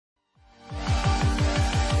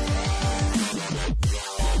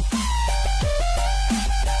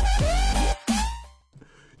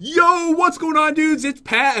Yo, what's going on, dudes? It's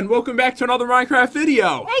Pat, and welcome back to another Minecraft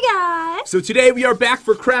video. Hey, guys! So today we are back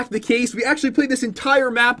for Crack the Case. We actually played this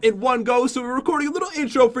entire map in one go, so we're recording a little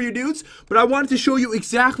intro for you dudes. But I wanted to show you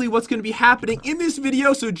exactly what's going to be happening in this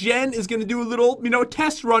video. So Jen is going to do a little,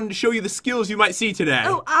 test run to show you the skills you might see today.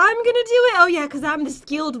 Oh, I'm going to do it? Oh, yeah, because I'm the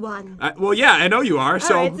skilled one. Well, yeah, I know you are. Alright,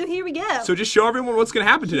 so here we go. So just show everyone what's going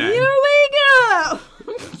to happen today. Here we go!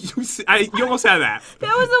 You almost had that.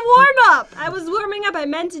 That was a warm-up. I was warming up. I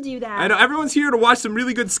meant to do that. I know. Everyone's here to watch some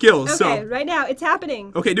really good skills. Okay, so. right now. It's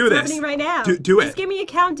happening. Okay, do this. It's happening right now. Do it. Just give me a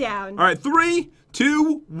countdown. All right, 3,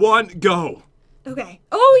 2, 1, go. Okay.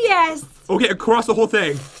 Oh, yes. Okay, across the whole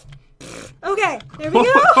thing. Okay, there we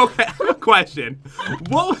go. Okay, I have a question.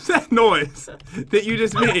 What was that noise that you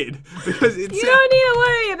just made? Because you don't need to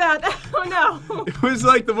worry about that. Oh, no. It was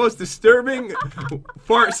like the most disturbing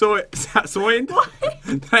fart sound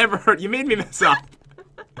that I ever heard. You made me mess up.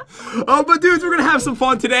 But dudes, we're going to have some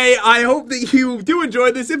fun today. I hope that you do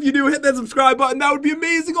enjoy this. If you do, hit that subscribe button. That would be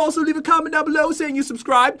amazing. Also, leave a comment down below saying you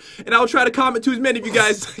subscribed, and I'll try to comment to as many of you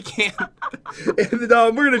guys as I can.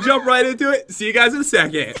 And we're going to jump right into it. See you guys in a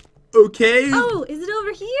second. Okay. Oh, is it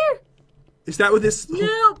over here? Is that what this?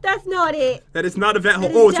 No, that's not it. That is not a vent hole.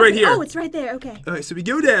 Oh, it's right here. Oh, it's right there. Okay. All right, so we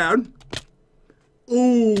go down.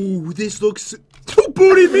 Oh, this looks. You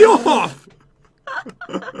booted me off.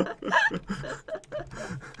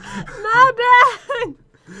 My bad.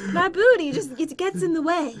 My booty just gets in the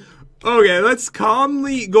way. Okay, let's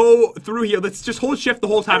calmly go through here. Let's just hold shift the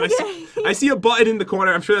whole time. Okay. I see a button in the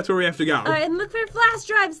corner. I'm sure that's where we have to go. All right, and look for flash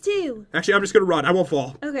drives too. Actually, I'm just gonna run. I won't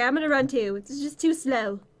fall. Okay, I'm gonna run too. It's just too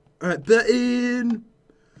slow. All right, button.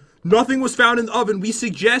 Nothing was found in the oven. We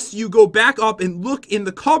suggest you go back up and look in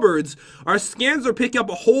the cupboards. Our scans are picking up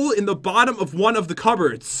a hole in the bottom of one of the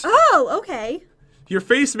cupboards. Oh, okay. Your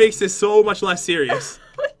face makes this so much less serious.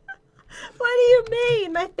 What do you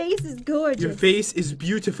mean? My face is gorgeous. Your face is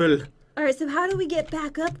beautiful. All right, so how do we get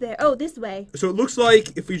back up there? Oh, this way. So it looks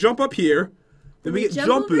like if we jump up here, then we get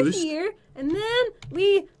jump boost. Over here, and then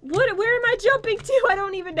we... Where am I jumping to? I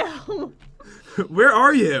don't even know. Where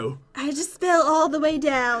are you? I just fell all the way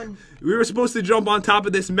down. We were supposed to jump on top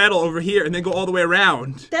of this metal over here and then go all the way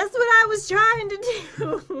around. That's what I was trying to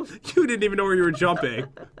do. You didn't even know where you were jumping.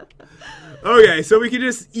 Okay, so we can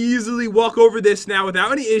just easily walk over this now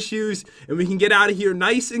without any issues, and we can get out of here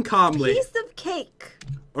nice and calmly. Piece of cake.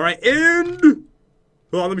 All right, and...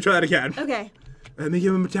 Hold on, let me try that again. Okay. Let me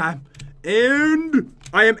give him a time. And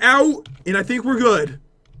I am out, and I think we're good.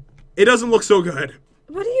 It doesn't look so good.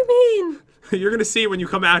 What do you mean? You're gonna see when you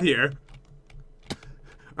come out here.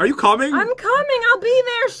 Are you coming? I'm coming. I'll be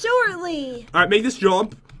there shortly. All right, make this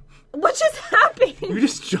jump. What just happened? You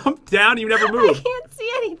just jumped down and you never moved. I can't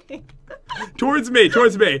see anything. Towards me,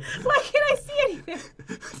 towards me. Why can't I see anything?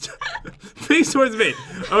 Face towards me.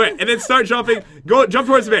 Okay, and then start jumping. Jump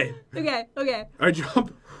towards me. Okay, okay. All right,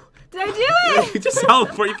 jump. Did I do it? You just held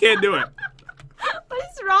before you can't do it. What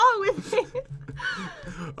is wrong with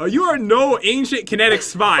me? You are no ancient kinetic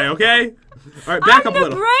spy, okay? All right, back up a little. I'm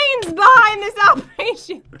the brains behind this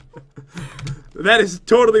operation. That is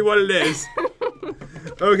totally what it is.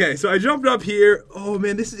 Okay, so I jumped up here. Oh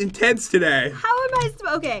man, this is intense today. How am I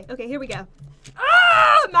okay, here we go.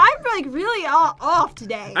 Ah, I'm like really off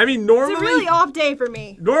today. I mean, normally... It's a really off day for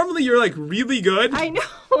me. Normally you're like really good. I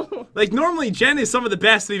know. Like normally Jen is some of the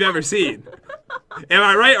best we've ever seen. Am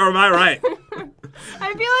I right or am I right?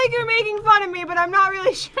 I feel like you're making fun of me, but I'm not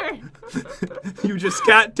really sure. You just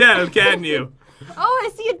can't tell, can you? Oh, I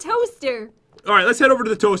see a toaster. All right, let's head over to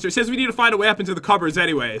the toaster. It says we need to find a way up into the cupboards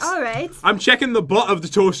anyways. All right. I'm checking the butt of the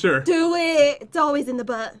toaster. Do it. It's always in the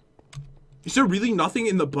butt. Is there really nothing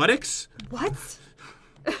in the buttocks? What?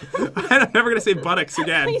 I'm never going to say buttocks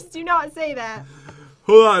again. Please do not say that.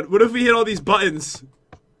 Hold on. What if we hit all these buttons?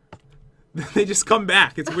 They just come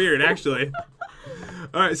back. It's weird, actually.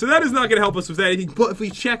 All right, so that is not going to help us with anything. But if we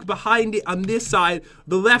check behind it on this side,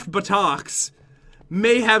 the left buttocks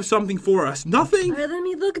may have something for us. Nothing? All right, let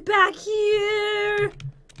me look back here.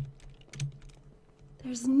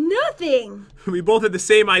 There's nothing. We both had the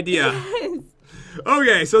same idea. Yes.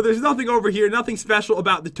 Okay, so there's nothing over here, nothing special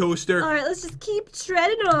about the toaster. All right, let's just keep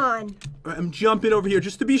treading on. All right, I'm jumping over here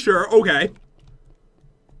just to be sure. Okay.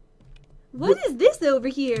 What is this over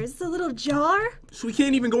here? Is this a little jar? So we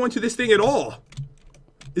can't even go into this thing at all.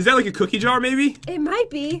 Is that like a cookie jar, maybe? It might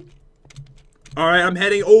be. All right, I'm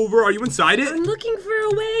heading over. Are you inside it? I'm looking for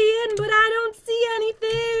a way in, but I don't see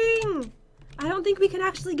anything. I don't think we can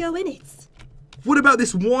actually go in it. What about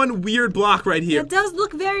this one weird block right here? It does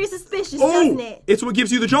look very suspicious, doesn't it? It's what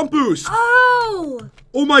gives you the jump boost. Oh!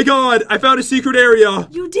 Oh my god, I found a secret area.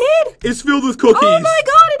 You did? It's filled with cookies. Oh my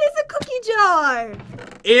god, it is a cookie jar.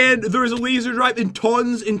 And there's a laser drive and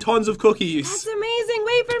tons of cookies. That's amazing.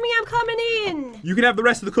 Wait for me. I'm coming in. You can have the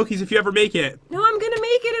rest of the cookies if you ever make it. No, I'm going to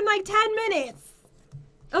make it in like 10 minutes.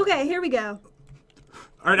 Okay, here we go.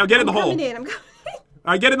 All right, now get in the hole. I'm coming in. All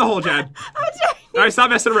right, get in the hole, Jen. I'm trying. All right, stop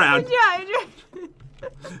messing around. I'm trying.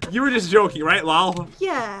 You were just joking, right, lol?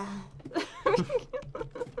 Yeah.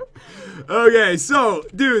 Okay, so,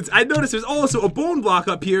 dudes, I noticed there's also a bone block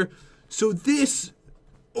up here. So this...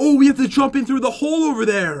 Oh, we have to jump in through the hole over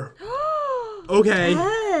there. Okay.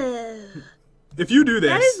 If you do this...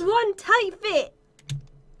 That is one tight fit.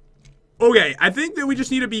 Okay, I think that we just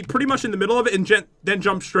need to be pretty much in the middle of it and then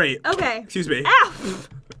jump straight. Okay. Excuse me. Ow!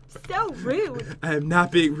 So rude. I am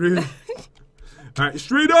not being rude. Alright,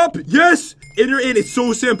 straight up. Yes! And you're in. It's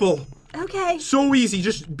so simple. Okay. So easy.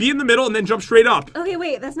 Just be in the middle and then jump straight up. Okay,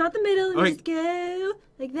 wait. That's not the middle. Okay. Just go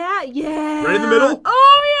like that. Yeah. Right in the middle?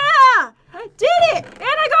 Oh, yeah! I did it! And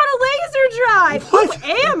I got a laser drive! What?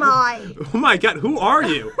 Who am I? Oh my god, who are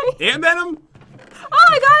you? Ant Venom? Oh,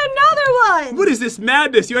 I got another one! What is this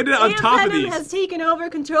madness? You ended up on top of Venom these. has taken over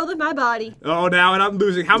control of my body. Oh, now and I'm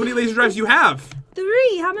losing. How many laser drives do you have?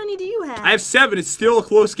 3. How many do you have? I have 7. It's still a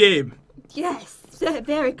close game. Yes,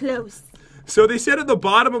 very close. So they said at the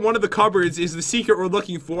bottom of one of the cupboards is the secret we're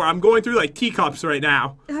looking for. I'm going through like teacups right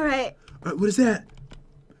now. Alright. What is that?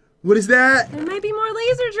 What is that? There might be more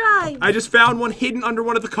laser drives. I just found one hidden under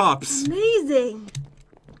one of the cups. Amazing.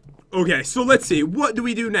 Okay, so let's see. What do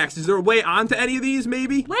we do next? Is there a way onto any of these,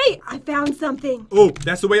 maybe? Wait, I found something. Oh,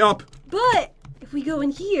 that's the way up. But if we go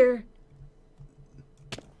in here...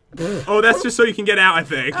 Oh, that's just so you can get out, I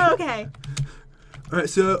think. Okay. Alright,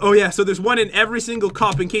 so, oh yeah, so there's one in every single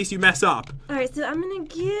cup in case you mess up. Alright, so I'm gonna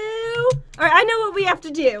go... Alright, I know what we have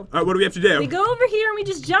to do. Alright, what do we have to do? We go over here and we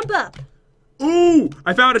just jump up. Ooh,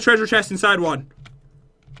 I found a treasure chest inside one.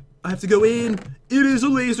 I have to go in. It is a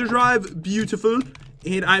laser drive. Beautiful.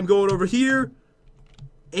 And I'm going over here.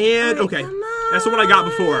 And, Alright, okay. come That's the one I got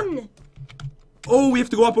before. on. Oh, we have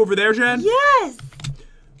to go up over there, Jen? Yes.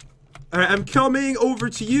 Alright, I'm coming over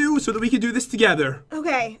to you so that we can do this together.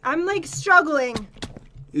 Okay, I'm like struggling.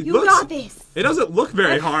 You got this. It doesn't look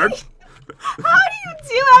very hard. How do you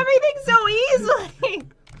do everything so easily?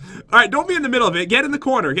 Alright, don't be in the middle of it. Get in the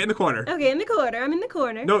corner. Get in the corner. Okay, in the corner. I'm in the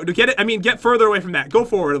corner. No, get it. I mean, get further away from that. Go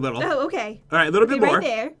forward a little. Oh, okay. Alright, a little bit more. Right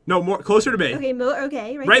there. No, more. Closer to me. Okay,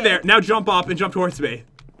 okay, Right there. Now jump up and jump towards me.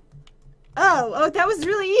 Oh, that was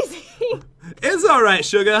really easy. It's alright,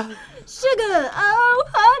 sugar. Sugar, oh,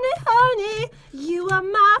 honey, honey, you are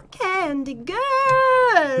my candy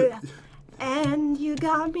girl. And you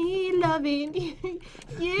got me loving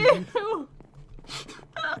you.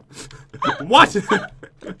 What?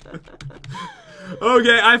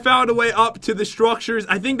 Okay, I found a way up to the structures.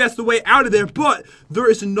 I think that's the way out of there, but there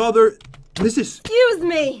is another... What is this? Excuse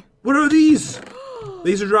me. What are these?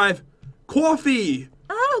 Laser drive. Coffee.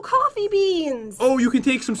 Oh, coffee beans. Oh, you can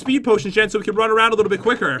take some speed potions, Jen, so we can run around a little bit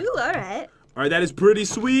quicker. Ooh, all right. All right, that is pretty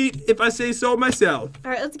sweet, if I say so myself.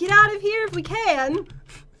 All right, let's get out of here if we can.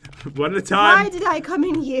 One at a time. Why did I come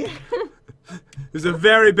in here? It was a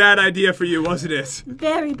very bad idea for you, wasn't it?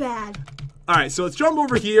 Very bad. All right, so let's jump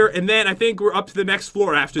over here, and then I think we're up to the next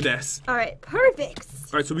floor after this. All right, perfect.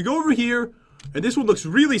 All right, so we go over here, and this one looks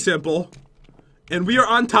really simple. And we are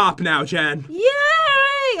on top now, Jen. Yay!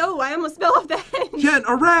 Oh, I almost fell off the edge. Jen,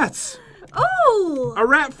 our rats. Oh! Our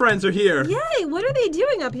rat friends are here. Yay! What are they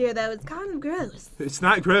doing up here, though? It's kind of gross. It's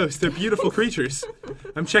not gross. They're beautiful creatures.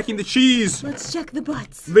 I'm checking the cheese. Let's check the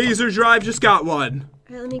butts. Laser drive just got one.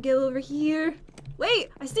 All right, let me go over here. Wait,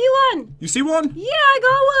 I see one. You see one? Yeah, I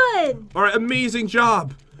got one. All right, amazing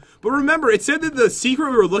job. But remember, it said that the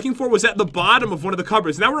secret we were looking for was at the bottom of one of the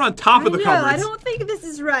cupboards. Now we're on top of the cupboards. I don't think this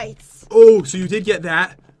is right. Oh, so you did get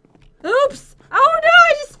that. Oops. Oh, no,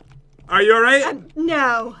 I just... Are you all right?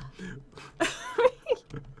 No.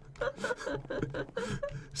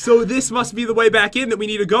 So this must be the way back in that we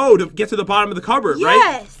need to go to get to the bottom of the cupboard, right?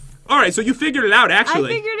 Yes. All right, so you figured it out,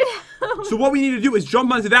 actually. I figured it out. So what we need to do is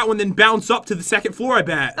jump onto that one, then bounce up to the second floor, I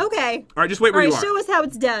bet. Okay. All right, just wait where you are. Show us how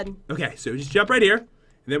it's done. Okay, so just jump right here, and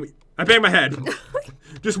then I bang my head.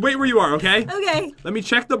 Just wait where you are, okay? Okay. Let me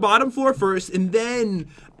check the bottom floor first, and then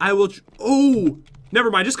I will... Oh, never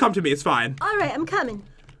mind. Just come to me. It's fine. All right, I'm coming.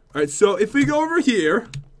 All right, so if we go over here,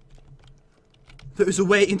 there's a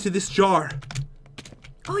way into this jar.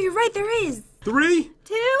 Oh, you're right. There is. 3,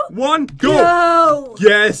 2, 1, go! Go.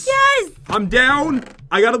 Yes! Yes! I'm down.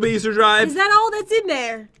 I got a laser drive. Is that all that's in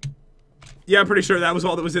there? Yeah, I'm pretty sure that was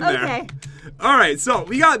all that was in there. Okay. All right, so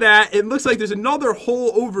we got that. It looks like there's another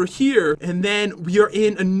hole over here, and then we are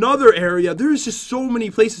in another area. There's just so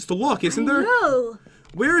many places to look, isn't there? No.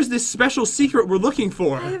 Where is this special secret we're looking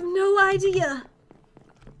for? I have no idea.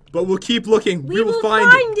 But we'll keep looking. We will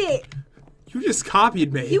find it. You just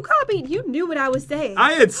copied me. You copied. You knew what I was saying.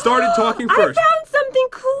 I had started talking first. I found something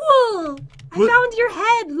cool. I found your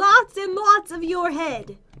head. Lots and lots of your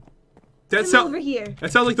head. Come over here.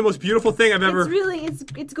 That sounds like the most beautiful thing I've ever...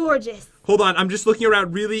 It's gorgeous. Hold on, I'm just looking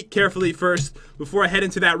around really carefully first before I head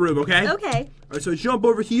into that room, okay? Okay. Alright, so I jump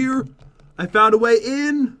over here. I found a way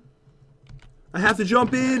in. I have to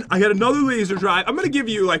jump in. I got another laser drive. I'm gonna give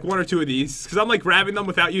you like one or two of these, because I'm like grabbing them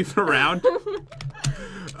without you even around.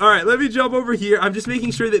 Alright, let me jump over here. I'm just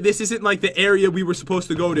making sure that this isn't like the area we were supposed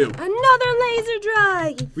to go to. Another laser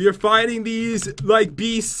drive! We are finding these like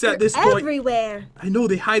beasts at this point. Everywhere. I know,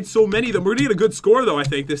 they hide so many of them. We're gonna get a good score though, I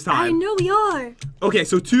think, this time. I know we are. Okay,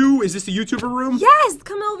 so 2, is this the YouTuber room? Yes,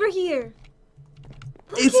 come over here.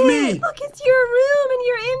 It's me. Look, it's your room and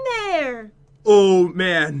you're in there. Oh,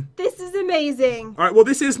 man. This is amazing. All right, well,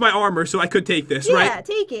 this is my armor, so I could take this, right? Yeah,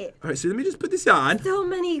 take it. All right, so let me just put this on. So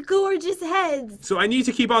many gorgeous heads. So I need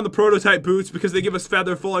to keep on the prototype boots because they give us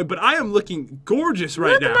feather falling, but I am looking gorgeous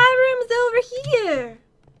right now. Look, my room's over here.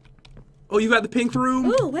 Oh, you got the pink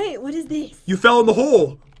room? Oh, wait, what is this? You fell in the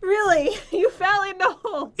hole. Really? You fell in the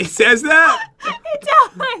hole. It says that? It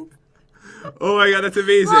does. Oh my god, that's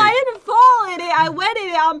amazing. Well, I didn't fall in it. I wet in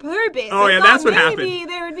it on purpose. Oh yeah, that's what happened. Maybe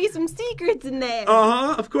there would be some secrets in there.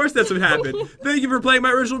 Uh-huh, of course that's what happened. Thank you for playing my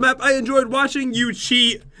original map. I enjoyed watching you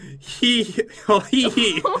cheat. Yes,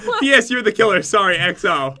 you're the killer. Sorry,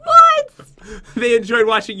 XO. What? They enjoyed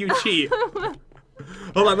watching you cheat.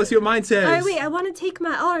 Hold on, let's see what mine says. Alright, wait, I want to take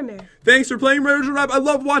my armor. Thanks for playing my original map. I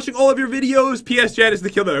love watching all of your videos. P.S. Jan is the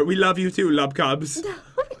killer. We love you too, love cubs.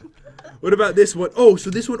 What about this one? Oh,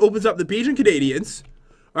 so this one opens up the Bajan Canadians.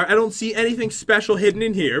 All right, I don't see anything special hidden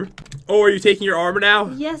in here. Oh, are you taking your armor now?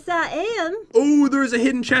 Yes, I am. Oh, there's a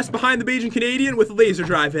hidden chest behind the Bajan Canadian with a laser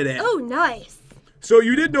drive in it. Oh, nice. So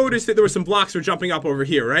you did notice that there were some blocks that were jumping up over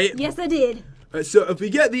here, right? Yes, I did. So if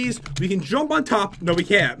we get these, we can jump on top. No, we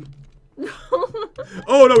can't.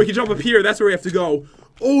 Oh, no, we can jump up here. That's where we have to go.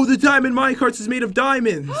 Oh, the diamond minecarts is made of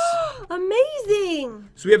diamonds. Amazing.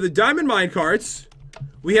 So we have the diamond minecarts.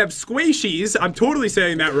 We have squishies. I'm totally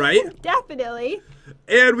saying that right. Definitely.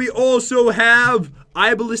 And we also have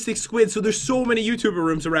ballistic squid. So there's so many YouTuber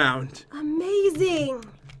rooms around. Amazing.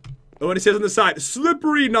 Oh, and it says on the side,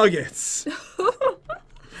 slippery nuggets. All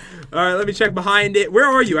right, let me check behind it. Where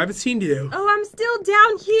are you? I haven't seen you. Oh, I'm still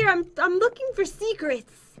down here. I'm looking for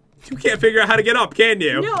secrets. You can't figure out how to get up, can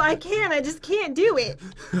you? No, I can. I just can't do it.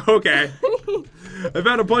 Okay. I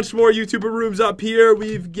found a bunch more YouTuber rooms up here.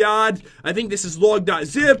 We've got, I think this is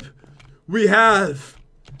log.zip. We have,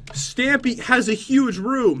 Stampy has a huge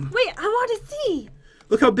room. Wait, I want to see.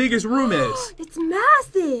 Look how big his room is. It's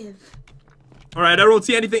massive. All right, I don't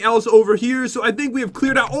see anything else over here, so I think we have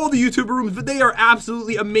cleared out all the YouTuber rooms, but they are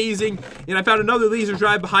absolutely amazing. And I found another laser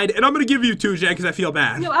drive behind it, and I'm going to give you 2, Jen, because I feel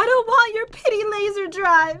bad. No, I don't want your pity laser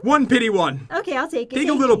drive. 1 pity 1. Okay, I'll take it. Take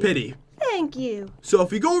a little pity. Thank you. So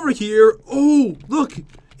if we go over here, oh, look,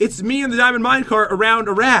 it's me and the diamond minecart around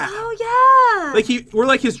a rat. Oh, yeah. Like we're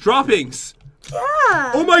like his droppings.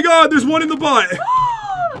 Yeah. Oh my god, there's one in the butt.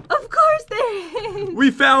 Of course there is. We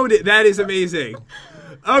found it. That is amazing.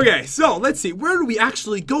 Okay, so let's see. Where do we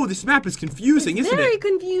actually go? This map is confusing, isn't it? Very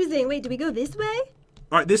confusing. Wait, do we go this way?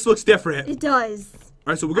 All right, this looks different. It does. All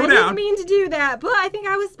right, so we'll go I down. didn't mean to do that, but I think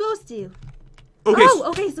I was supposed to. Okay. Oh,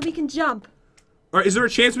 okay, so we can jump. All right, is there a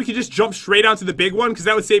chance we could just jump straight onto the big one? Because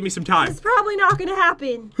that would save me some time. It's probably not going to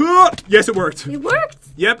happen. Yes, it worked. It worked?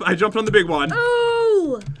 Yep, I jumped on the big one.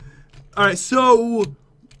 Oh. All right, so...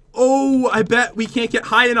 Oh, I bet we can't get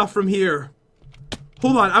high enough from here.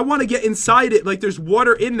 Hold on, I want to get inside it. Like, there's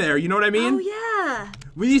water in there. You know what I mean? Oh, yeah.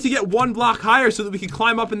 We need to get 1 block higher so that we can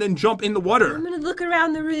climb up and then jump in the water. I'm going to look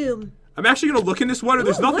around the room. I'm actually going to look in this water.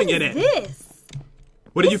 There's nothing in it. What is this?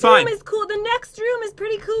 What did you find? This room is cool. The next room is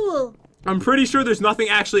pretty cool. I'm pretty sure there's nothing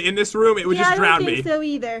actually in this room. It would just drown me. I don't think so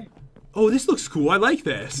either. Oh, this looks cool. I like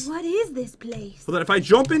this. What is this place? Hold on, if I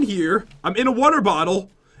jump in here, I'm in a water bottle.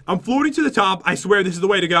 I'm floating to the top. I swear this is the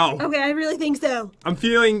way to go. Okay, I really think so. I'm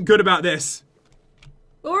feeling good about this.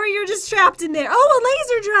 Or you're just trapped in there. Oh, a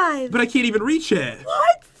laser drive. But I can't even reach it.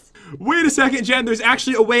 What? Wait a second, Jen. There's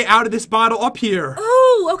actually a way out of this bottle up here.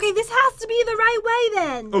 Oh, okay. This has to be the right way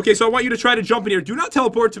then. Okay, so I want you to try to jump in here. Do not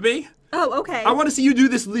teleport to me. Oh, okay. I want to see you do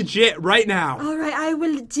this legit right now. All right, I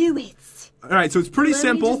will do it. All right, so it's pretty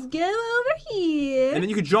simple. Let me just go over here. And then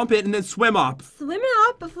you can jump in and then swim up. Swim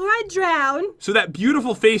up before I drown. So that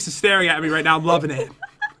beautiful face is staring at me right now. I'm loving it.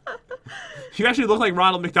 You actually look like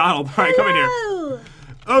Ronald McDonald. All right, come in here.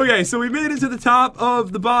 Okay, so we made it to the top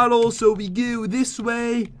of the bottle. So we go this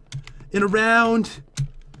way and around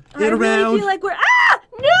and around. I really feel like we're... Ah!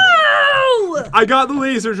 No! I got the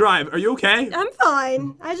laser drive. Are you okay? I'm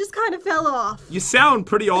fine. I just kind of fell off. You sound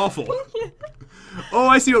pretty awful. Oh,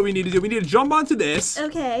 I see what we need to do. We need to jump onto this.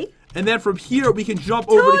 Okay. And then from here, we can jump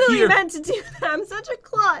over to here. Totally meant to do that. I'm such a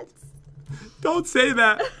klutz. Don't say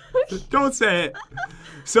that. Don't say it.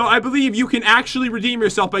 So I believe you can actually redeem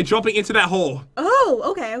yourself by jumping into that hole. Oh,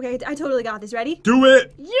 okay. I totally got this. Ready? Do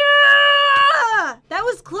it. Yeah! That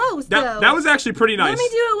was close, though. That was actually pretty nice. Let me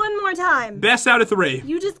do it one more time. Best out of 3.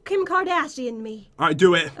 You just Kim Kardashian me. All right,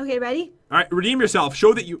 do it. Okay, ready? All right, redeem yourself.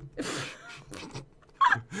 Show that you... Are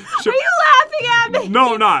you laughing at me?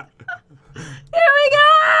 No, I'm not. Here we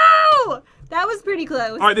go! That was pretty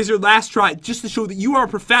close. All right, this is your last try, just to show that you are a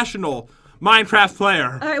professional Minecraft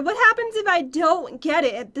player. All right, what happens if I don't get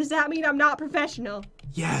it? Does that mean I'm not professional?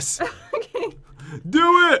 Yes. Okay.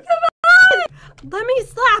 Do it. Come on! Let me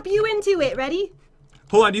slap you into it. Ready?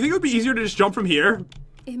 Hold on. Do you think it would be easier to just jump from here?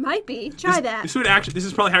 It might be. Try that. This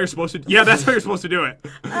is probably how you're supposed to. Yeah, that's how you're supposed to do it.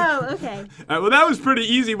 Oh, okay. All right, well, that was pretty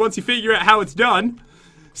easy once you figure out how it's done.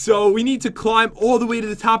 So we need to climb all the way to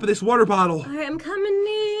the top of this water bottle. All right, I'm coming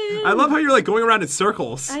in. I love how you're like going around in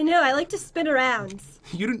circles. I know. I like to spin around.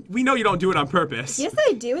 We know you don't do it on purpose. Yes,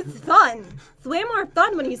 I do. It's fun. It's way more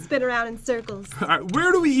fun when you spin around in circles. All right,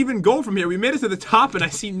 where do we even go from here? We made it to the top and I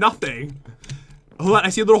see nothing. Hold on, I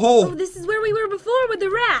see a little hole. Oh, this is where we were before with the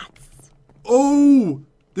rats. Oh,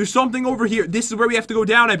 there's something over here. This is where we have to go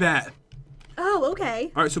down, I bet. Oh,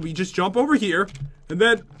 okay. All right, so we just jump over here and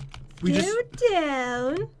then we Go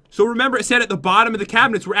down. So remember it said at the bottom of the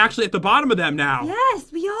cabinets. We're actually at the bottom of them now.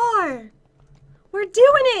 Yes, we are. We're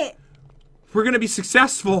doing it. We're going to be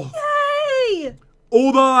successful. Yay!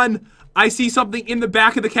 Hold on. I see something in the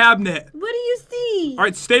back of the cabinet. What do you see? All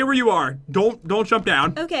right, stay where you are. Don't jump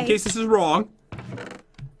down. Okay. In case this is wrong.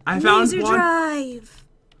 I found Laser one. drive.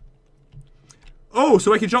 Oh,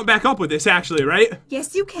 so I can jump back up with this actually, right?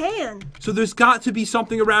 Yes, you can. So there's got to be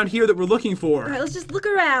something around here that we're looking for. All right, let's just look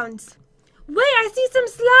around. Wait, I see some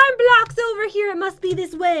slime blocks over here. It must be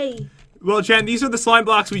this way. Well, Jen, these are the slime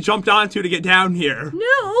blocks we jumped onto to get down here.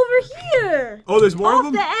 No, over here. Oh, there's more Off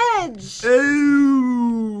of them? the edge.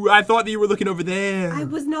 Ooh, I thought that you were looking over there. I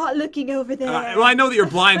was not looking over there. Well, I know that you're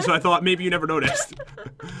blind, so I thought maybe you never noticed.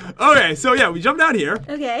 Okay, so yeah, we jumped down here.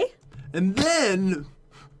 Okay. And then...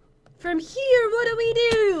 From here, what do we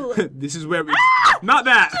do? This is where we... Ah! Not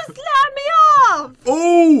that! Just slap me off!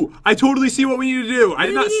 Oh! I totally see what we need to do. What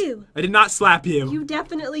did we do? I did not slap you. You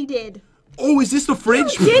definitely did. Oh, is this the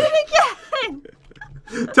fridge? You did it again!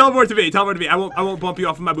 Teleport to me. Teleport to me. I won't bump you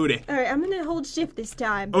off of my booty. Alright, I'm gonna hold shift this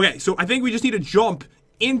time. Okay, so I think we just need to jump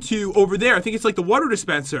into over there. I think it's like the water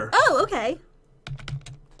dispenser. Oh, okay.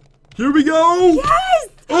 Here we go! Yes!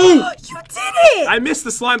 Oh! You did it! I missed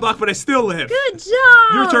the slime block, but I still live. Good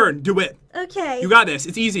job! Your turn. Do it. Okay. You got this.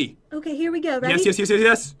 It's easy. Okay, here we go. Ready? Yes.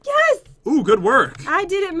 Yes! Ooh, good work. I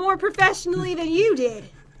did it more professionally than you did.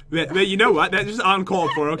 But you know what? That's just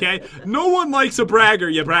uncalled for, okay? No one likes a bragger,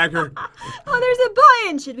 you bragger. Oh, there's a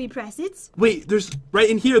button. Should we press it? Wait, there's right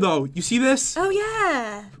in here though. You see this? Oh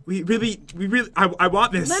yeah. We really, I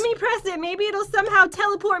want this. Let me press it. Maybe it'll somehow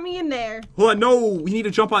teleport me in there. Hold on, no, we need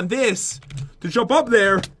to jump on this to jump up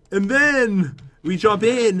there, and then we jump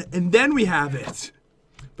in, and then we have it.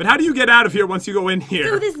 But how do you get out of here once you go in here?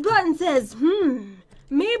 So this button says,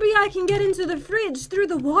 maybe I can get into the fridge through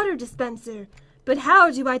the water dispenser. But how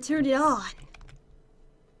do I turn it on?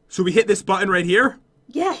 So we hit this button right here?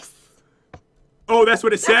 Yes. Oh, that's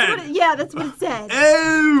what it said. That's what it said.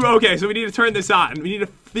 Oh, okay, so we need to turn this on. We need to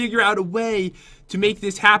figure out a way to make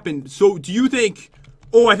this happen. So do you think...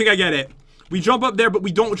 Oh, I think I get it. We jump up there, but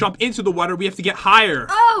we don't jump into the water. We have to get higher.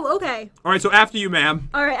 Oh, okay. All right, so after you, ma'am.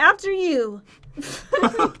 All right, after you.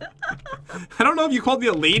 I don't know if you called me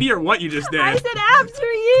a lady or what you just did. I said after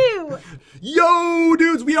you. Yo,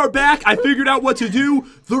 dudes, we are back. I figured out what to do.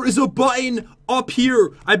 There is a button up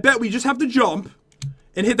here. I bet we just have to jump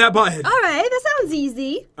and hit that button. All right, that sounds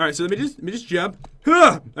easy. All right, so let me just jump.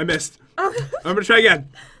 Huh, I missed. Oh. I'm gonna try again.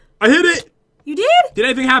 I hit it. You did? Did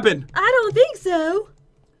anything happen? I don't think so.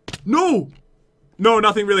 No. No,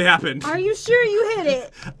 nothing really happened. Are you sure you hit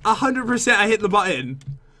it? 100% I hit the button.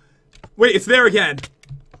 Wait, it's there again.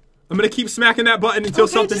 I'm gonna keep smacking that button until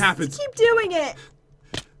something happens. Keep doing it.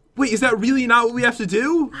 Wait, is that really not what we have to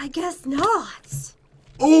do? I guess not.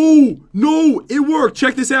 Oh, no, it worked.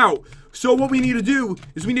 Check this out. So what we need to do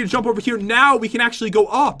is we need to jump over here. Now we can actually go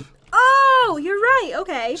up. Oh, you're right.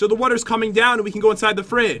 Okay. So the water's coming down and we can go inside the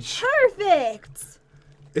fridge. Perfect.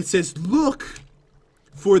 It says, look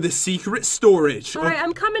for the secret storage. All right,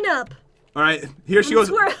 I'm coming up. All right, here she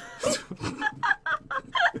goes. What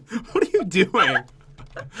are you doing?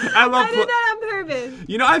 I did that on nervous.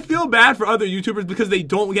 You know, I feel bad for other YouTubers because they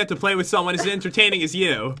don't get to play with someone as entertaining as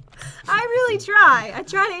you. I really try. I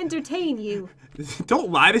try to entertain you.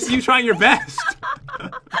 Don't lie. This is you trying your best.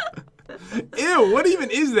 Ew, what even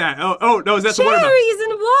is that? Oh no, is that the watermelon? Cherries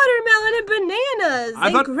and watermelon and bananas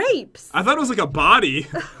and grapes. I thought it was like a body.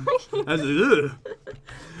 Ugh.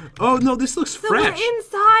 Oh no, this looks fresh. We're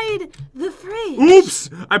inside the fridge. Oops!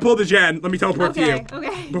 I pulled the gen. Let me teleport to you.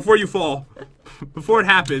 Okay. Before you fall. Before it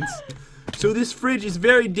happens. So this fridge is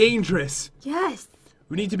very dangerous. Yes.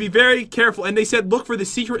 We need to be very careful. And they said look for the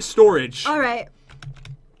secret storage. All right.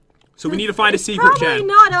 So we need to find a secret, Jen. Probably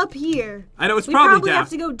not up here. I know, it's we probably probably down. have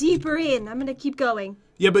to go deeper in. I'm gonna keep going.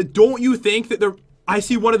 Yeah, but don't you think that there... I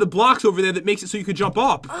see one of the blocks over there that makes it so you could jump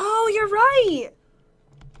up. Oh, you're right.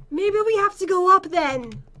 Maybe we have to go up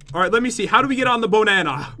then. All right, let me see. How do we get on the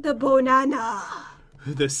banana? The banana.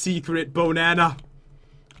 The secret banana.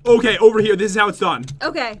 Okay, over here. This is how it's done.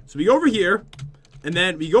 Okay. So we go over here, and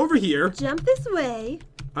then we go over here. Jump this way.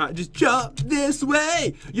 Just jump this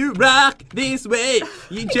way. You rock this way.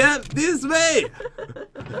 You jump this way.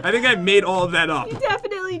 I think I made all of that up. You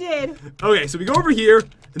definitely did. Okay, so we go over here,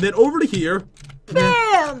 and then over to here.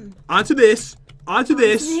 Bam! Onto this. Onto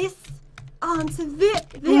this. Onto this.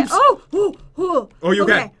 Oh, you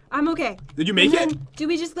okay? I'm okay. Did you make it? Do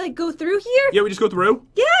we just like go through here? Yeah, we just go through.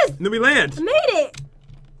 Yes! And then we land. I made it!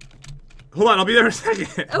 Hold on, I'll be there in a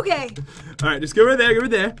second. Okay. Alright, just go right there, go right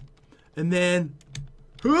there. And then...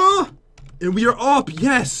 and we are up,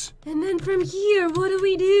 yes! And then from here, what do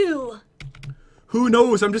we do? Who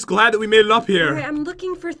knows? I'm just glad that we made it up here. Alright, I'm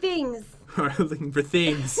looking for things. Alright, looking for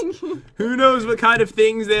things. Who knows what kind of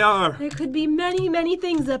things they are? There could be many, many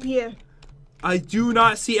things up here. I do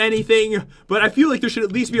not see anything, but I feel like there should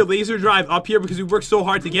at least be a laser drive up here because we worked so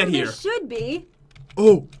hard to get here. There should be.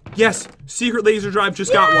 Oh, yes! Secret laser drive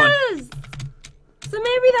just got one. So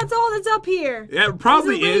maybe that's all that's up here. Yeah, it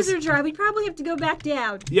probably There's a is. laser drive. We probably have to go back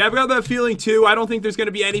down. Yeah, I've got that feeling too. I don't think there's going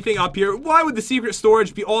to be anything up here. Why would the secret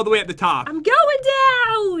storage be all the way at the top? I'm going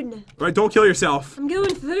down! Alright, don't kill yourself. I'm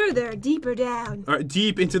going further, deeper down. Alright,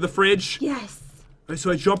 deep into the fridge. Yes. Alright,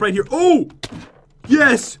 so I jump right here. Oh!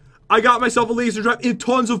 Yes! I got myself a laser drive and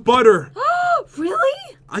tons of butter. Oh,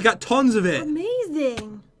 really? I got tons of it.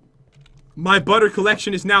 Amazing. My butter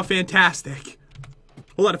collection is now fantastic.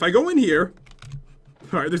 Hold on, if I go in here...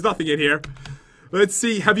 Alright, there's nothing in here. Let's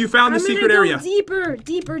see, have you found the secret area? I'm gonna go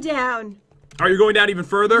deeper down. Are you going down even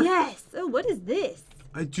further? Yes. Oh, what is this?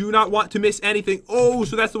 I do not want to miss anything. Oh,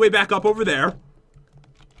 so that's the way back up over there.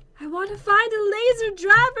 I want to find a laser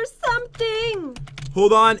drive or something.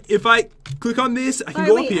 Hold on, if I click on this, I can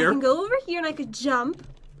go up here. I can go over here and I could jump.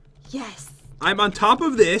 Yes. I'm on top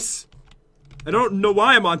of this. I don't know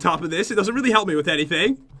why I'm on top of this. It doesn't really help me with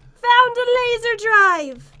anything. Found a laser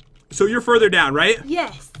drive. So you're further down, right?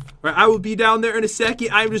 Yes. Right, I will be down there in a second.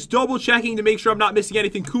 I'm just double checking to make sure I'm not missing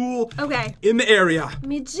anything cool. Okay. In the area. Let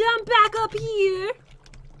me jump back up here.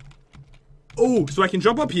 Oh, so I can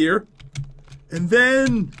jump up here. And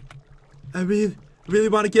then I really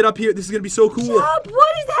want to get up here. This is going to be so cool. Jump!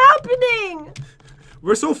 What is happening?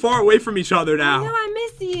 We're so far away from each other now. I know I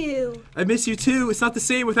miss you. I miss you too. It's not the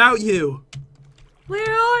same without you.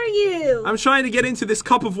 Where are you? I'm trying to get into this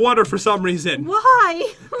cup of water for some reason.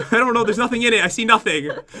 Why? I don't know. There's nothing in it. I see nothing.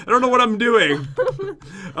 I don't know what I'm doing.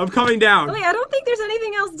 I'm coming down. Wait, I don't think there's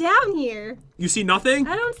anything else down here. You see nothing?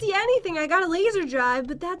 I don't see anything. I got a laser drive,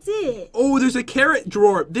 but that's it. Oh, there's a carrot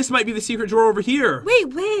drawer. This might be the secret drawer over here.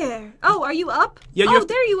 Wait, where? Oh, are you up? Yeah, you Oh, have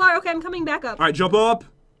there you are. Okay, I'm coming back up. All right, jump up.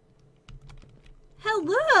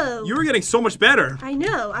 Hello. You were getting so much better. I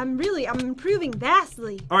know. I'm improving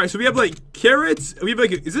vastly. All right, so we have like carrots. We have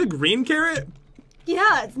like, is it a green carrot?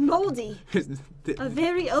 Yeah, it's moldy. A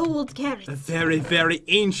very old carrot. A very, very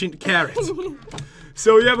ancient carrot.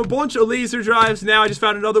 So we have a bunch of laser drives now. I just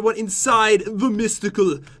found another one inside the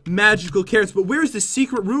mystical, magical carrots. But where's the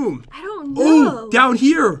secret room? I don't know. Oh, down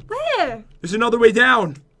here. Where? There's another way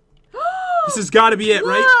down. This has got to be it,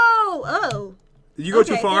 right? Whoa! Oh. Did you go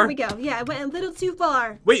too far? There we go. Yeah, I went a little too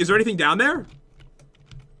far. Wait, is there anything down there?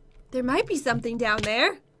 There might be something down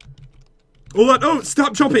there. Hold on. Oh,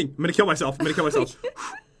 stop jumping. I'm going to kill myself.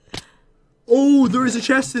 Oh, there is a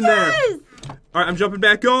chest in there. Yes! All right, I'm jumping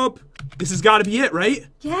back up. This has got to be it, right?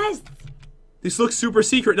 Yes. This looks super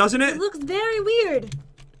secret, doesn't it? It looks very weird.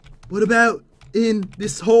 What about in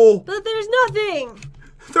this hole? But there's nothing.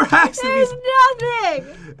 There has to be. There's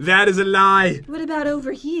nothing. That is a lie. What about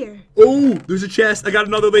over here? Oh, there's a chest. I got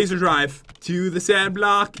another laser drive. To the sand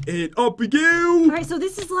block, and up we go. All right, so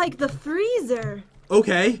this is like the freezer.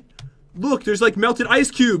 Okay. Look, there's like melted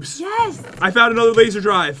ice cubes. Yes. I found another laser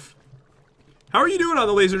drive. How are you doing on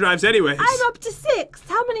the laser drives anyways? I'm up to 6.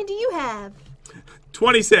 How many do you have?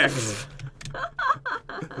 26.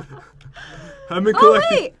 I've been Oh,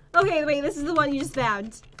 collecting. wait. Okay, wait, this is the one you just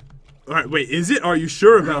found. Alright, wait, is it? Are you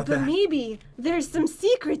sure about But that? maybe there's some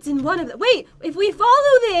secrets in one of them. Wait, if we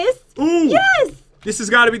follow this. Ooh! Yes! This has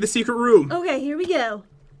got to be the secret room. Okay, here we go.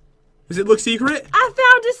 Does it look secret? I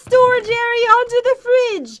found a storage area under the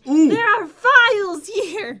fridge. Ooh. There are files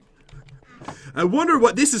here. I wonder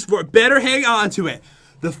what this is for. Better hang on to it.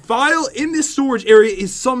 The file in this storage area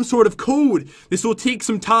is some sort of code. This will take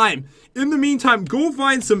some time. In the meantime, go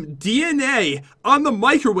find some DNA on the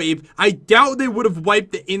microwave. I doubt they would have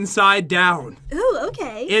wiped the inside down. Ooh,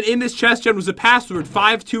 okay. And in this chest, Jen, was a password,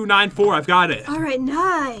 5294. I've got it. All right,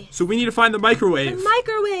 nice. So we need to find the microwave. The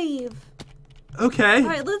microwave. Okay. All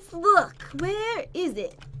right, let's look. Where is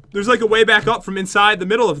it? There's like a way back up from inside the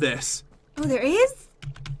middle of this. Oh, there is?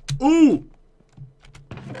 Ooh.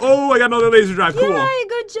 Oh, I got another laser drive. Cool. Yay,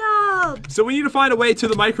 good job. So we need to find a way to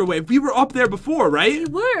the microwave. We were up there before, right?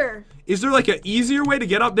 We were. Is there like an easier way to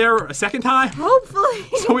get up there a second time? Hopefully.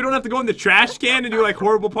 So we don't have to go in the trash can and do like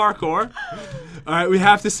horrible parkour? Alright, we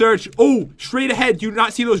have to search. Oh, straight ahead. Do you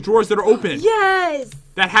not see those drawers that are open? Yes.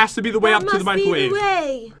 That has to be the way up to the microwave. That must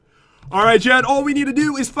be the way. Alright, Jen, all we need to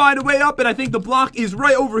do is find a way up, and I think the block is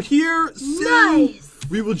right over here. So Nice.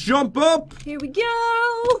 we will jump up. Here we go.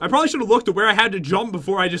 I probably should have looked at where I had to jump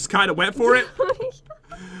before I just kind of went for it.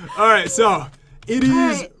 Alright, so it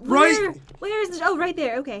is right. Where is it? Oh, right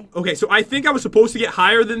there. Okay. Okay, so I think I was supposed to get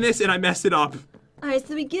higher than this, and I messed it up. All right,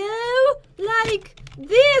 so we go like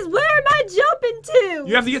this. Where am I jumping to?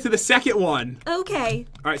 You have to get to the second one. Okay.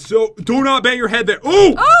 All right, so do not bang your head there.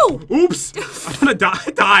 Oh! Oh! Oops! I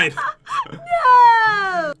died.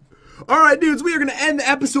 No! All right, dudes, we are gonna end the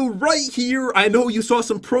episode right here. I know you saw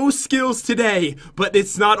some pro skills today, but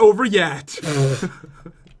it's not over yet.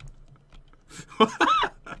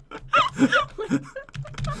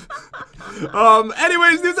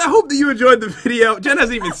 Anyways, dudes, I hope that you enjoyed the video. Jen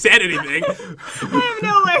hasn't even said anything. I have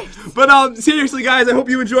no words. But seriously, guys, I hope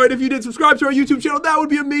you enjoyed. If you did, subscribe to our YouTube channel. That would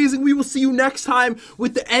be amazing. We will see you next time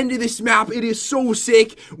with the end of this map. It is so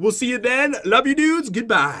sick. We'll see you then. Love you, dudes.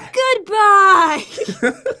 Goodbye. Goodbye.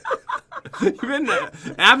 You've been an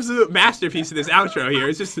absolute masterpiece of this outro here.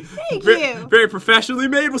 It's just Thank you. very professionally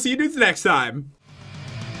made. We'll see you dudes next time.